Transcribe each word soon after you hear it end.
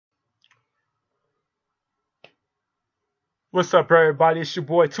What's up, everybody? It's your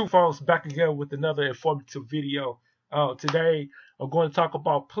boy Two Phones back again with another informative video. Today, I'm going to talk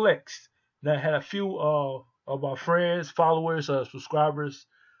about Plex. Now, I had a few of our friends, followers, subscribers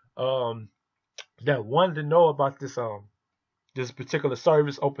um, that wanted to know about this particular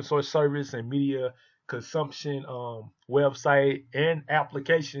service, open source service, and media consumption website and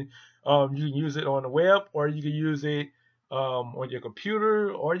application. You can use it on the web, or you can use it on your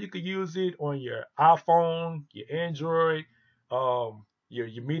computer, or you can use it on your iPhone, your Android,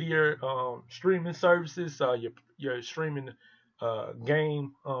 your media streaming services, your streaming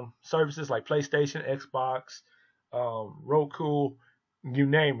game services like PlayStation, Xbox, Roku, you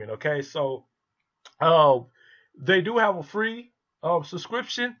name it. Okay, so uh, they do have a free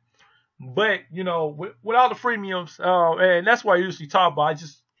subscription, but with all the freemiums, and that's why I usually talk about. I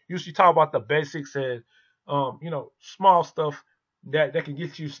just usually talk about the basics and small stuff that can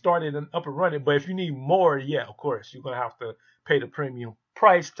get you started and up and running. But if you need more, yeah, of course, you're gonna have to pay the premium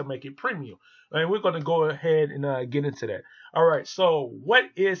price to make it premium. And we're gonna go ahead and get into that. All right. So what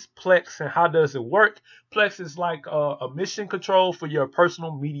is Plex and how does it work? Plex is like a mission control for your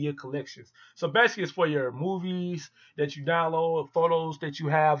personal media collections. So basically, it's for your movies that you download, photos that you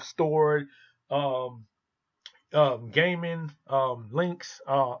have stored, um, gaming, links,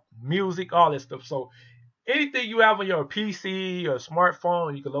 music, all that stuff. So anything you have on your PC or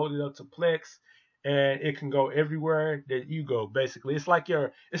smartphone, you can load it up to Plex, and it can go everywhere that you go. Basically, it's like a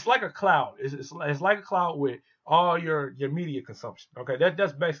cloud. It's like a cloud with all your media consumption. Okay,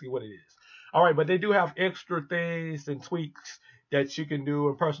 that's basically what it is. All right, but they do have extra things and tweaks that you can do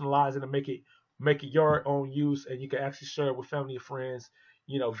and personalize it and make it your own use, and you can actually share it with family and friends,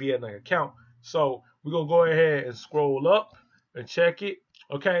 via an account. So we're gonna go ahead and scroll up and check it.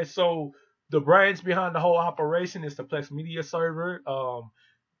 Okay, so the brains behind the whole operation is the Plex Media Server,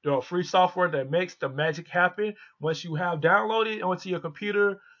 the free software that makes the magic happen. Once you have downloaded onto your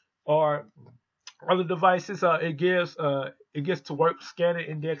computer or other devices, it gets to work scanning,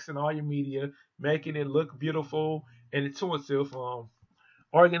 indexing all your media, making it look beautiful and intuitive,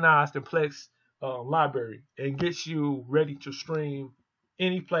 organized in Plex library, and gets you ready to stream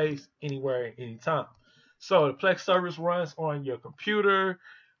any place, anywhere, anytime. So the Plex service runs on your computer,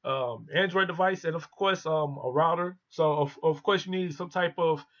 Android device, and of course a router. So of course you need some type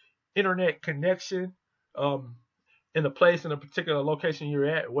of internet connection um, in the place in a particular location you're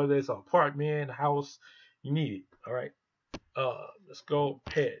at, whether it's an apartment, house, you need it. All right. Let's go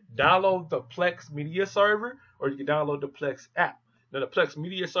ahead. Download the Plex Media Server, or you can download the Plex app. Now, the Plex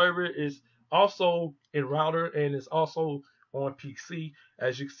Media Server is also in router and is also on PC.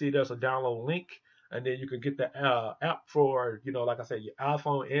 As you can see, there's a download link, and then you can get the app for, like I said, your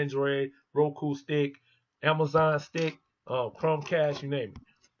iPhone, Android, Roku stick, Amazon stick, Chromecast, you name it.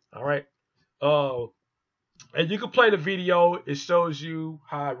 All right. Uh, and you can play the video. It shows you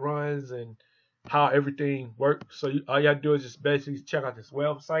how it runs and how everything works. So all you gotta do is just basically check out this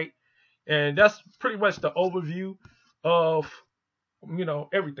website, and that's pretty much the overview of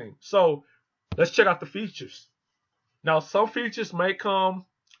everything. So let's check out the features. Now, some features may come,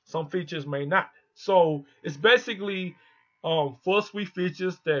 some features may not. So it's basically full suite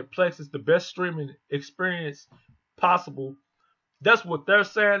features that Plex is the best streaming experience possible. That's what they're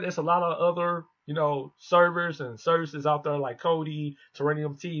saying. There's a lot of other, servers and services out there like Kodi,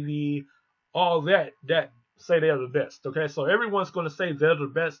 Terranium TV, all that say they're the best. Okay, so everyone's going to say they're the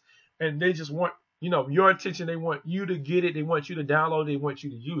best, and they just want your attention. They want you to get it. They want you to download it. They want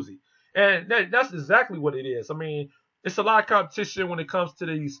you to use it, and that's exactly what it is. I mean, it's a lot of competition when it comes to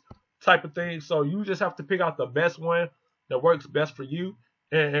these type of things. So you just have to pick out the best one that works best for you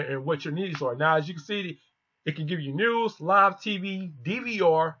and what your needs are. Now, as you can see, it can give you news, live TV,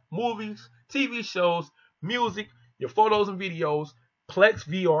 DVR, movies, TV shows, music, your photos and videos, Plex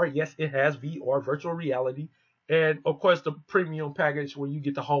VR. Yes, it has VR, virtual reality, and of course the premium package where you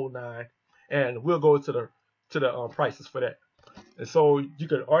get the whole nine. And we'll go to the prices for that. And so you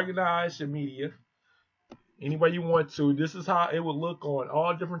can organize your media any way you want to. This is how it will look on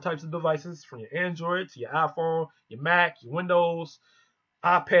all different types of devices, from your Android to your iPhone, your Mac, your Windows,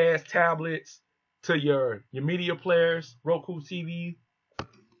 iPads, tablets, to your media players, Roku TV.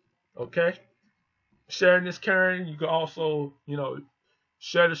 Okay, sharing this caring. You can also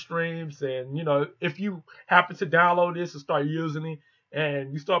share the streams, and if you happen to download this and start using it,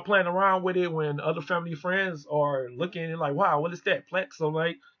 and you start playing around with it when other family friends are looking and like, wow, what is that, Plex? So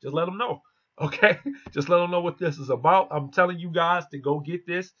like, just let them know. Okay, just let them know what this is about. I'm telling you guys to go get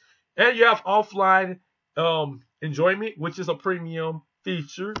this, and you have offline enjoyment, which is a premium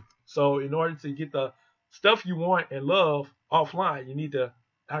feature. So in order to get the stuff you want and love offline, you need to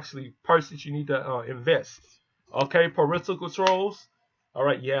actually purchase. You need to invest. Okay, parental controls. All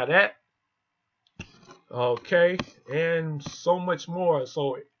right, yeah, that. Okay, and so much more.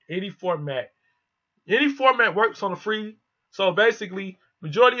 So any format works on the free. So basically,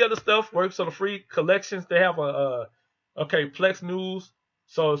 majority of the stuff works on the free collections. They have okay, Plex News.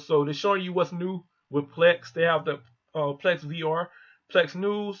 So they're showing you what's new with Plex. They have the Plex VR, Plex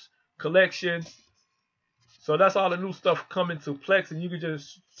News collections. So that's all the new stuff coming to Plex, and you can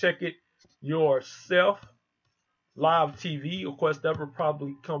just check it yourself. Live TV, of course, that will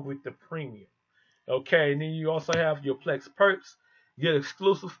probably come with the premium. Okay, and then you also have your Plex Perks. You get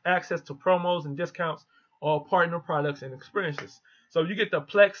exclusive access to promos and discounts on partner products and experiences. So you get the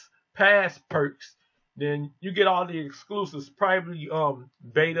Plex Pass Perks, then you get all the exclusives, probably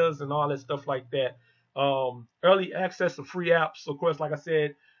betas and all that stuff like that. Early access to free apps. Of course, like I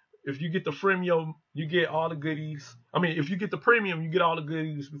said, if you get the freemium, you get all the goodies. I mean, if you get the premium, you get all the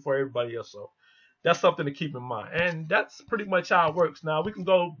goodies before everybody else. So that's something to keep in mind. And that's pretty much how it works. Now we can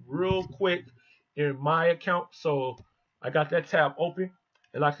go real quick in my account. So I got that tab open.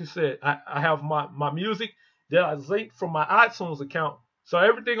 And like I said, I have my music that I linked from my iTunes account. So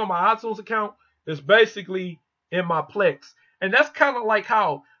everything on my iTunes account is basically in my Plex. And that's kind of like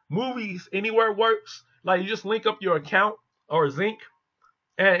how Movies Anywhere works. Like you just link up your account or Zinc,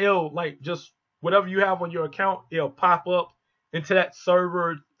 and it'll like just whatever you have on your account, it'll pop up into that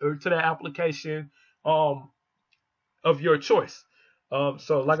server or to that application of your choice.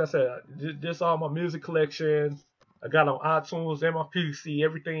 So like I said, this all my music collection. I got on iTunes and my PC,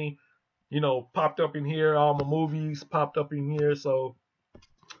 everything, popped up in here. All my movies popped up in here. So,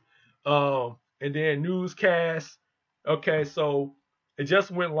 and then newscast. Okay, so it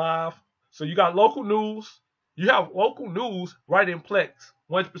just went live. So you got local news. You have local news right in Plex,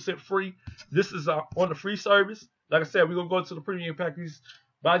 100% free. This is on the free service. Like I said, we're gonna go to the premium package,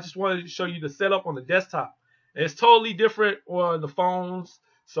 but I just wanted to show you the setup on the desktop. And it's totally different on the phones,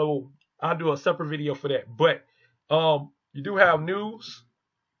 so I'll do a separate video for that. But you do have news.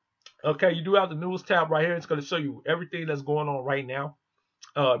 Okay, you do have the news tab right here. It's going to show you everything that's going on right now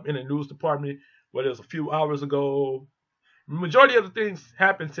in the news department, whether it was a few hours ago. Majority of the things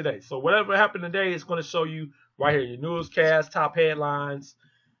happened today. So whatever happened today, it's going to show you right here. Your newscast, top headlines,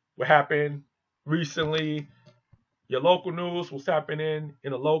 what happened recently, your local news, what's happening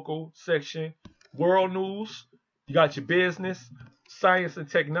in the local section, world news, you got your business, science and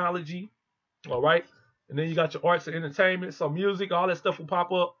technology, all right? And then you got your arts and entertainment, so music, all that stuff will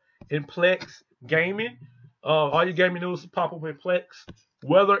pop up in Plex. Gaming, all your gaming news will pop up in Plex.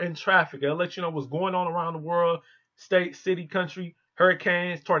 Weather and traffic, it'll let you know what's going on around the world, state, city, country,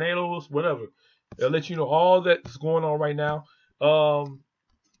 hurricanes, tornadoes, whatever. It'll let you know all that's going on right now.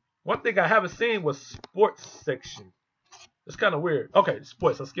 One thing I haven't seen was sports section. It's kind of weird. Okay,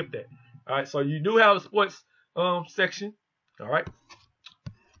 sports, I'll skip that. All right, so you do have a sports section. All right.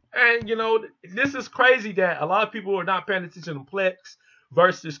 And, this is crazy that a lot of people are not paying attention to Plex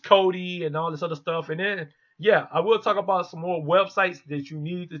versus Cody and all this other stuff. And then, yeah, I will talk about some more websites that you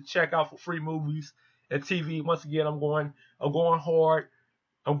need to check out for free movies and TV. Once again, I'm going hard.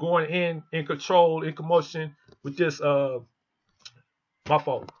 I'm going in control, in commotion with this, my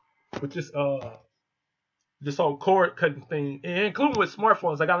phone, with this whole cord cutting thing, and including with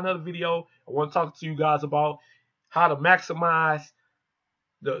smartphones. I got another video I want to talk to you guys about how to maximize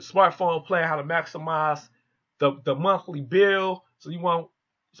the smartphone plan, how to maximize the monthly bill. So you want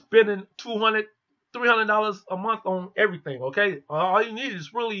spending $200, $300 a month on everything, okay? All you need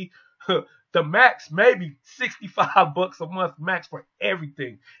is really the max, maybe $65 a month max for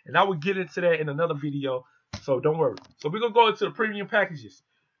everything. And I will get into that in another video, so don't worry. So we're going to go into the premium packages.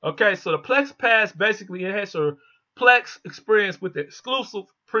 Okay, so the Plex Pass basically enhances your Plex experience with the exclusive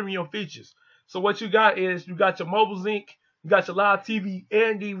premium features. So what you got is you got your mobile Zinc, you got your live TV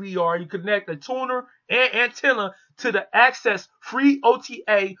and DVR. You connect a tuner and antenna to the access free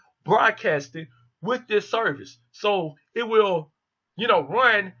OTA broadcasting with this service. So it will,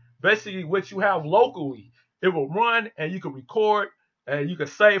 run basically what you have locally. It will run and you can record and you can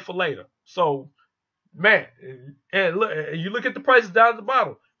save for later. So, man, and look, you look at the prices down at the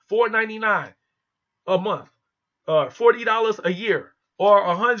bottom. $4.99 a month, $40 a year, or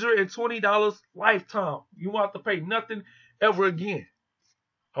 $120 lifetime. You won't have to pay nothing ever again.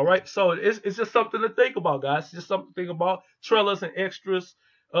 All right, so it's just something to think about, guys. It's just something to think about. Trailers and extras,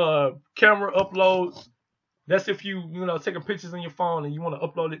 camera uploads. That's if you taking pictures on your phone and you want to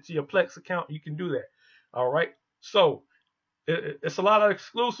upload it to your Plex account, you can do that. All right, so it's a lot of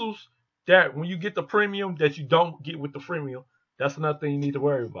exclusives that when you get the premium that you don't get with the freemium. That's another thing you need to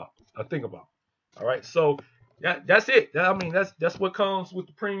worry about or think about. All right, so that's it. I mean, that's what comes with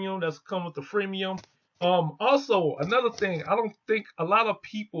the premium. That's come with the freemium. Also, another thing I don't think a lot of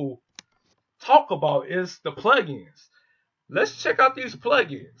people talk about is the plugins. Let's check out these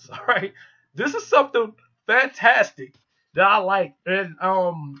plugins. All right, this is something fantastic that I like, and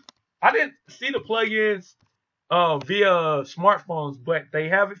I didn't see the plugins via smartphones, but they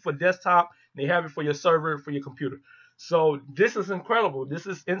have it for desktop. They have it for your server, for your computer. So this is incredible. This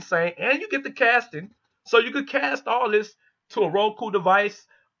is insane, and you get the casting. So you could cast all this to a Roku device,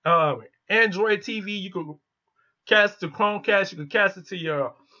 Android TV. You could cast to Chromecast. You could cast it to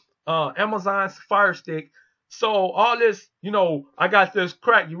your Amazon Fire Stick. So all this, I got this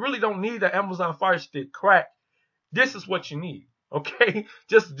crack. You really don't need the Amazon Fire Stick crack. This is what you need. Okay,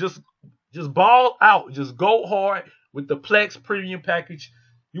 just ball out. Just go hard with the Plex premium package.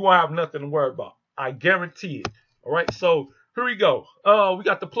 You won't have nothing to worry about. I guarantee it. All right, so here we go. We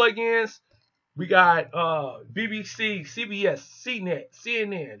got the plugins. We got BBC, CBS, CNET,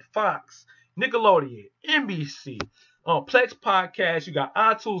 CNN, Fox, Nickelodeon, NBC, Plex Podcast. You got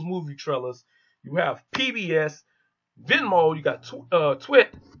iTunes movie trailers. You have PBS, Venmo. You got Twitch.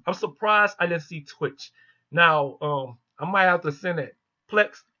 I'm surprised I didn't see Twitch. Now, I might have to send it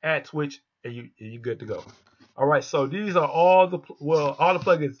Plex at Twitch, and you're good to go. All right, so these are all the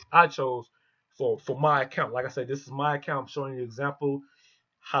plugins I chose for my account. Like I said, this is my account. I'm showing you an example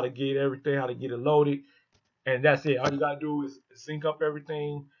how to get everything, how to get it loaded, and that's it. All you gotta do is sync up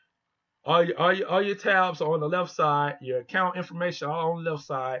everything. All your tabs are on the left side. Your account information all on the left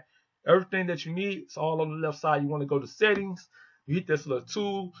side. Everything that you need is all on the left side. You want to go to settings. You hit this little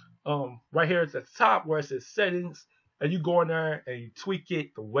tool right here at the top where it says settings, and you go in there and you tweak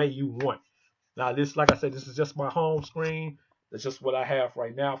it the way you want. Now this, like I said, this is just my home screen. That's just what I have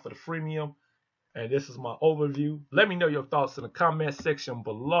right now for the freemium. And this is my overview. Let me know your thoughts in the comment section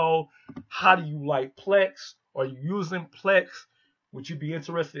below. How do you like Plex? Are you using Plex? Would you be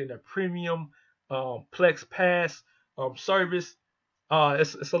interested in a premium Plex Pass service?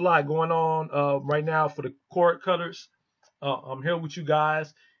 It's a lot going on right now for the cord cutters. I'm here with you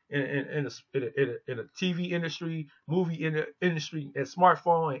guys in the TV industry, movie industry, and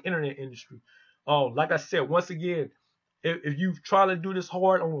smartphone and internet industry. Like I said, once again, if you try to do this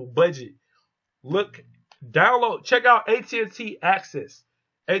hard on a budget, check out AT&T Access,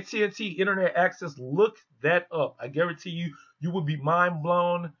 AT&T Internet Access. Look that up. I guarantee you will be mind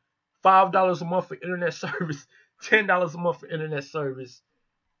blown. $5 a month for internet service, $10 a month for internet service,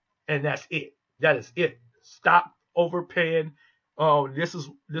 and that's it. That is it. Stop overpaying. This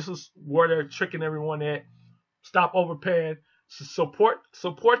is where they're tricking everyone at. Stop overpaying. Support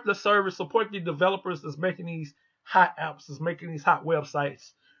the service. Support the developers that's making these hot apps, that's making these hot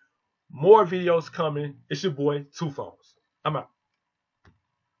websites. More videos coming. It's your boy, Two Phones. I'm out.